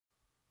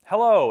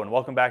Hello and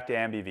welcome back to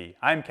AmbiV.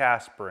 I'm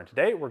Casper and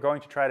today we're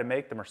going to try to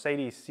make the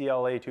Mercedes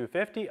CLA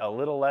 250 a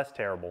little less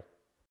terrible.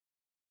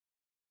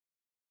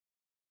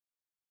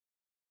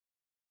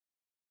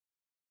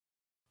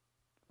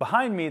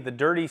 Behind me, the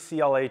dirty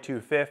CLA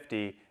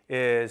 250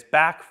 is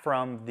back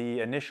from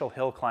the initial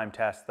hill climb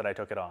test that I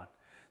took it on.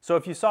 So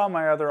if you saw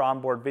my other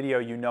onboard video,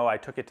 you know I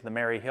took it to the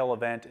Mary Hill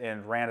event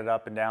and ran it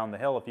up and down the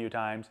hill a few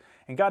times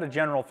and got a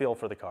general feel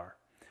for the car.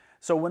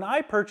 So when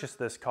I purchased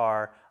this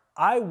car,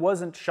 I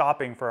wasn't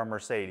shopping for a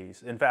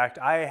Mercedes. In fact,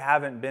 I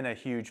haven't been a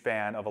huge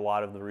fan of a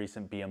lot of the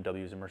recent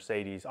BMWs and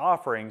Mercedes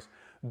offerings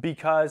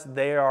because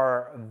they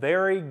are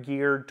very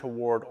geared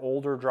toward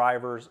older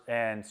drivers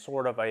and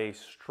sort of a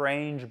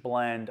strange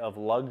blend of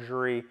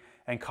luxury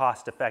and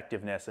cost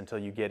effectiveness until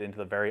you get into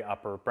the very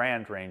upper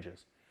brand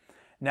ranges.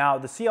 Now,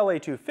 the CLA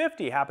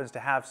 250 happens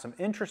to have some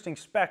interesting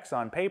specs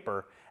on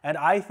paper, and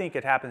I think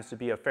it happens to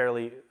be a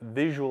fairly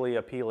visually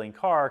appealing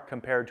car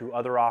compared to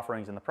other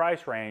offerings in the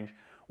price range,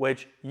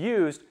 which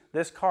used,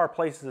 this car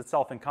places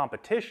itself in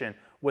competition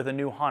with a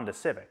new Honda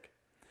Civic.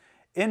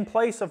 In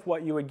place of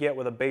what you would get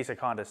with a basic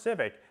Honda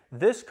Civic,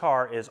 this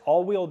car is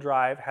all-wheel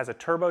drive, has a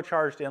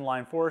turbocharged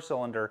inline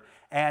four-cylinder,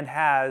 and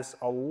has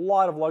a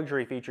lot of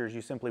luxury features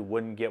you simply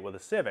wouldn't get with a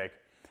Civic,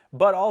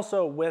 but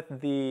also with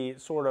the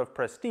sort of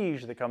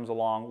prestige that comes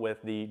along with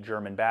the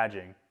German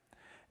badging.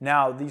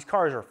 Now, these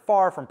cars are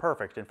far from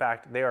perfect. In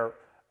fact, they are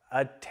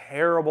a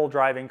terrible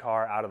driving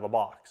car out of the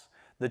box.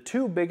 The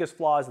two biggest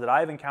flaws that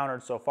I've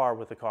encountered so far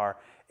with the car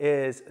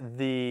is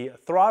the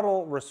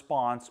throttle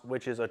response,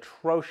 which is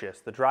atrocious.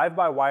 The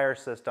drive-by-wire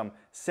system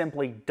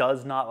simply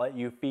does not let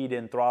you feed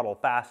in throttle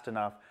fast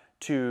enough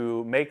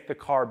to make the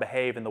car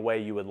behave in the way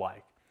you would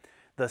like.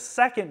 The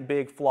second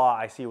big flaw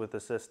I see with the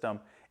system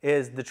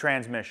is the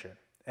transmission.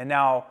 And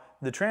now,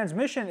 the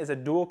transmission is a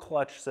dual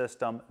clutch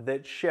system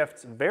that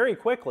shifts very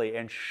quickly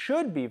and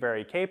should be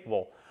very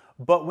capable,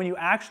 but when you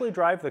actually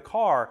drive the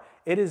car,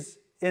 it is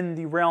in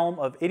the realm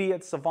of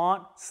idiot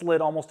savant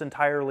slid almost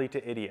entirely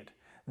to idiot.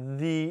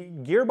 The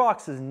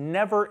gearbox is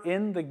never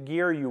in the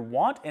gear you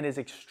want and is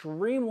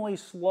extremely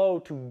slow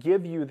to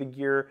give you the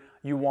gear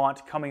you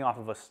want coming off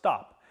of a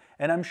stop.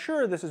 And I'm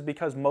sure this is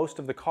because most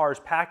of the car's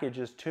package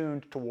is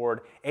tuned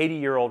toward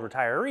 80-year-old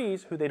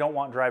retirees who they don't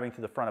want driving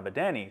to the front of a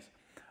Denny's.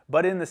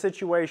 But in the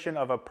situation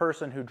of a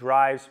person who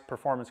drives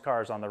performance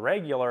cars on the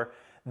regular,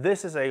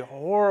 this is a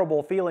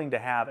horrible feeling to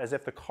have, as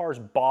if the car's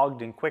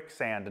bogged in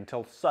quicksand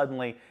until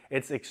suddenly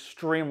its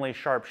extremely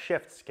sharp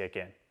shifts kick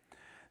in.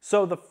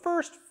 So the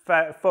first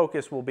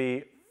focus will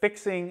be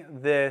fixing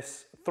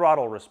this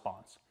throttle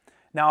response.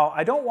 Now,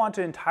 I don't want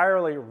to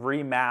entirely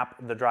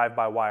remap the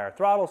drive-by-wire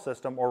throttle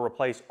system or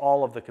replace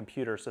all of the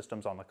computer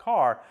systems on the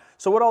car.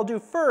 So what I'll do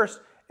first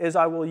is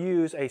I will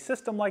use a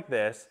system like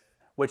this,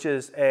 which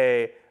is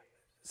a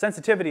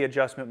sensitivity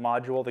adjustment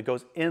module that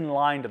goes in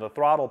line to the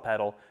throttle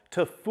pedal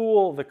to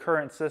fool the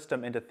current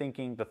system into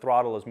thinking the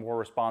throttle is more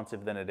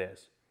responsive than it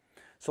is.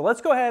 So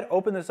let's go ahead,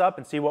 open this up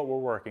and see what we're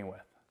working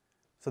with.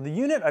 So the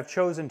unit I've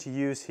chosen to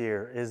use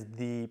here is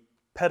the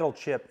Pedal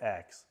Chip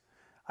X.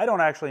 I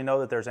don't actually know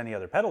that there's any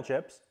other pedal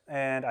chips,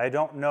 and I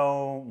don't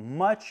know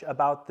much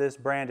about this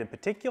brand in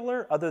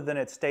particular other than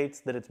it states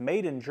that it's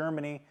made in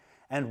Germany.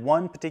 And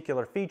one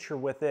particular feature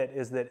with it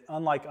is that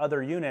unlike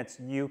other units,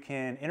 you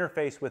can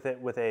interface with it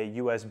with a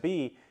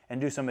USB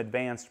and do some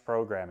advanced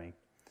programming.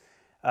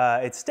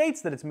 It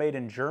states that it's made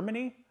in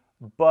Germany,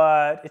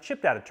 but it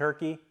shipped out of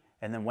Turkey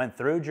and then went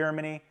through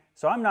Germany.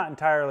 So I'm not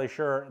entirely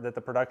sure that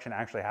the production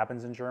actually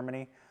happens in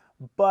Germany,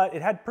 but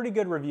it had pretty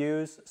good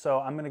reviews, so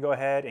I'm going to go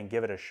ahead and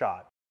give it a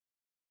shot.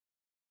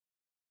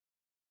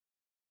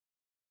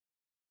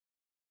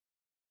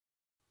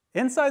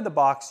 Inside the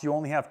box, you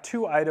only have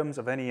two items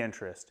of any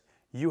interest.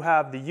 You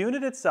have the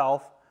unit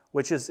itself,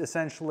 which is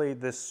essentially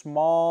this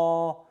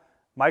small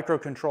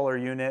microcontroller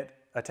unit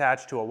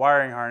attached to a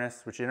wiring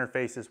harness, which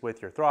interfaces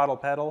with your throttle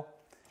pedal,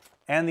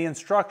 and the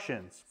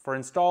instructions for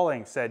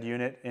installing said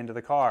unit into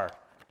the car,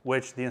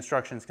 which the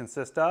instructions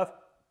consist of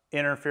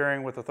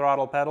interfering with the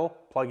throttle pedal,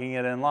 plugging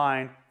it in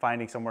line,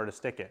 finding somewhere to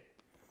stick it.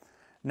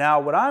 Now,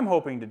 what I'm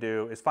hoping to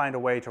do is find a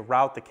way to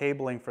route the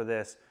cabling for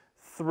this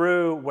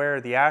through where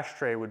the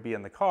ashtray would be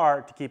in the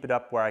car to keep it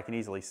up where I can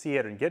easily see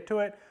it and get to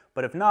it.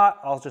 But if not,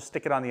 I'll just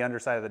stick it on the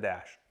underside of the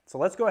dash. So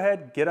let's go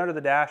ahead, get under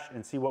the dash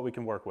and see what we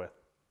can work with.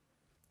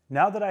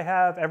 Now that I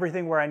have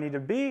everything where I need to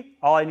be,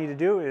 all I need to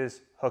do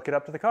is hook it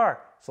up to the car.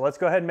 So let's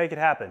go ahead and make it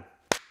happen.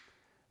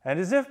 And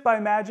as if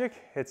by magic,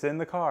 it's in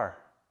the car.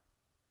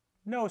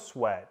 No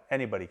sweat,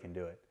 anybody can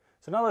do it.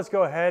 So now let's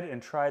go ahead and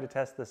try to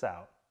test this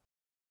out.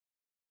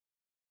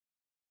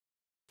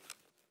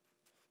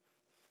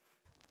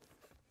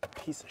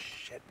 Piece of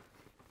shit.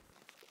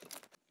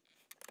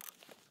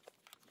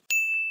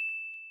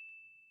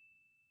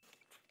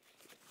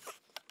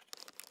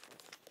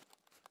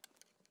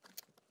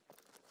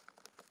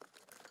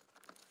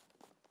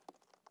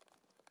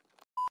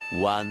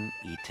 One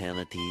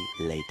eternity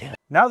later.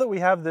 Now that we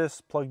have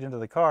this plugged into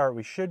the car,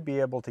 we should be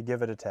able to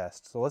give it a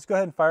test. So let's go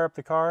ahead and fire up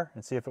the car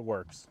and see if it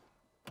works.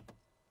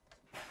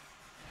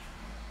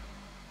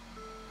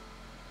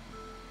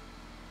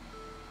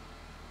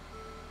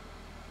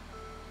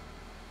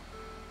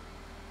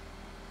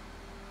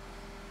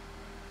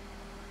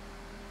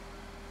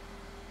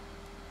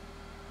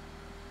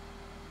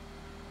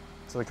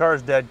 So the car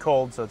is dead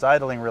cold, so it's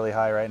idling really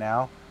high right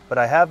now, but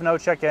I have no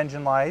check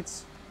engine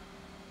lights.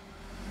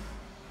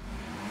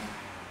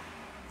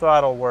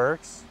 Throttle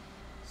works.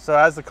 So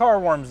as the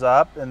car warms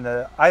up and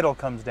the idle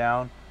comes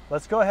down,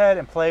 let's go ahead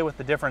and play with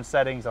the different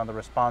settings on the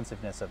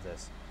responsiveness of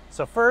this.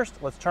 So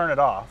first, let's turn it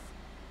off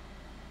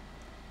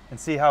and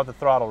see how the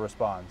throttle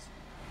responds.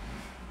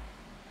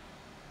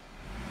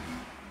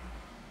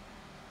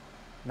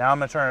 Now I'm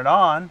going to turn it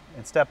on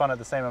and step on it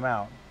the same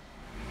amount.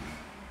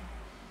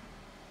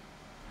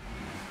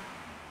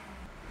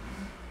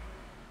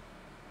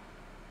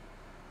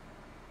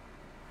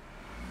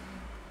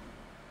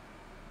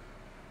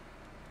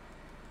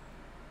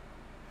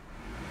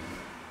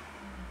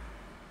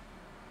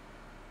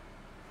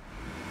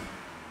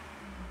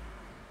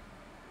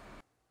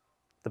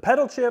 The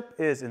pedal chip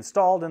is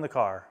installed in the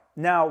car.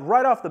 Now,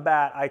 right off the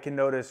bat, I can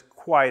notice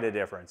quite a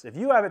difference. If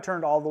you have it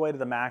turned all the way to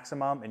the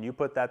maximum and you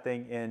put that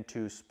thing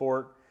into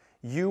sport,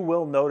 you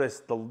will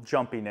notice the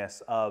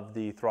jumpiness of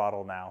the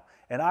throttle now.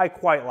 And I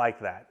quite like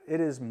that.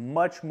 It is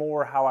much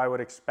more how I would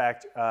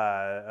expect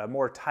a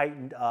more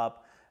tightened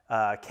up,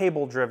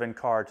 cable-driven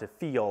car to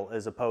feel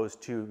as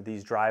opposed to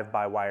these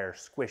drive-by-wire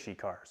squishy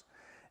cars.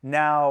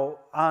 Now,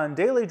 on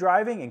daily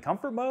driving in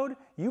comfort mode,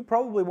 you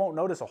probably won't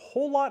notice a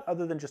whole lot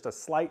other than just a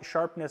slight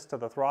sharpness to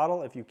the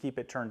throttle if you keep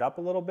it turned up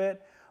a little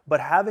bit.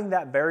 But having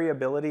that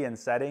variability in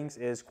settings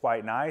is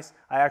quite nice.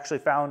 I actually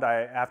found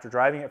after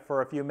driving it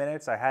for a few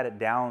minutes, I had it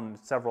down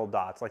several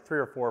dots, like 3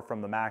 or 4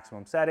 from the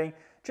maximum setting.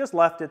 Just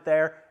left it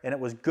there, and it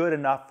was good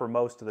enough for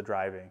most of the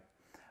driving.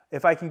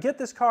 If I can get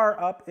this car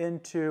up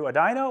into a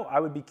dyno, I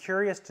would be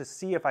curious to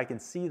see if I can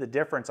see the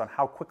difference on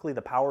how quickly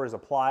the power is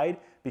applied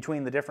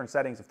between the different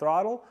settings of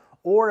throttle,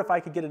 or if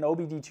I could get an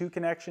OBD2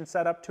 connection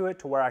set up to it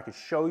to where I could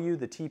show you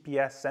the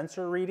TPS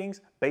sensor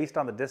readings based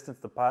on the distance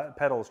the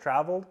pedal has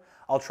traveled.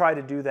 I'll try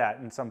to do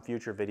that in some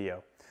future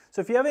video. So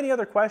if you have any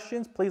other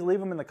questions, please leave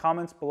them in the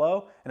comments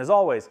below. And as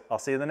always, I'll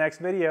see you in the next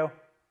video.